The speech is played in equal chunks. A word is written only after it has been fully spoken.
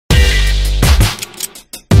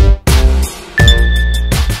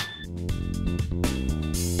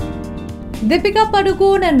Deepika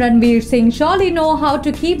Padukone and Ranveer Singh surely know how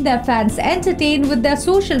to keep their fans entertained with their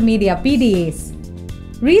social media PDAs.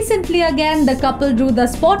 Recently again, the couple drew the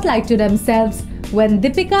spotlight to themselves when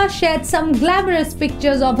Deepika shared some glamorous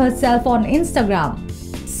pictures of herself on Instagram.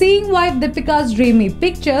 Seeing wife Deepika's dreamy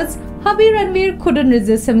pictures, hubby Ranveer couldn't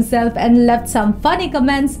resist himself and left some funny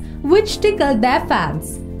comments which tickled their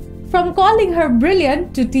fans. From calling her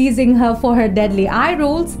brilliant to teasing her for her deadly eye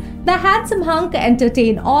rolls, the handsome hunk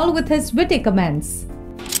entertained all with his witty comments.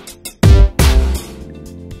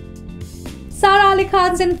 Sara Ali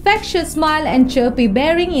Khan's infectious smile and chirpy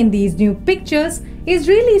bearing in these new pictures is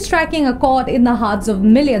really striking a chord in the hearts of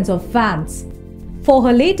millions of fans. For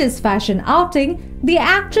her latest fashion outing, the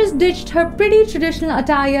actress ditched her pretty traditional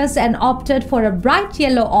attires and opted for a bright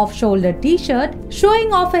yellow off-shoulder t-shirt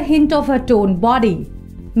showing off a hint of her toned body.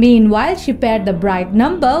 Meanwhile, she paired the bright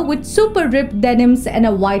number with super ripped denims and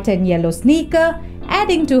a white and yellow sneaker,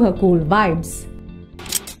 adding to her cool vibes.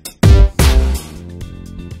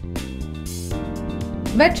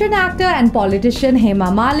 Veteran actor and politician Hema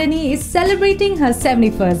Malini is celebrating her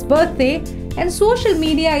 71st birthday, and social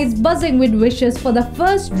media is buzzing with wishes for the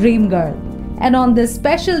first dream girl. And on this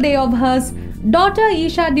special day of hers, daughter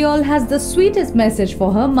Isha Deol has the sweetest message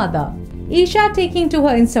for her mother. Isha, taking to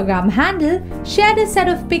her Instagram handle, shared a set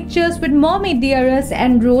of pictures with Mommy Dearest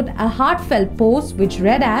and wrote a heartfelt post which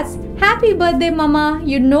read as, "Happy birthday Mama,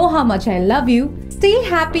 you know how much I love you. Stay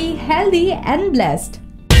happy, healthy and blessed."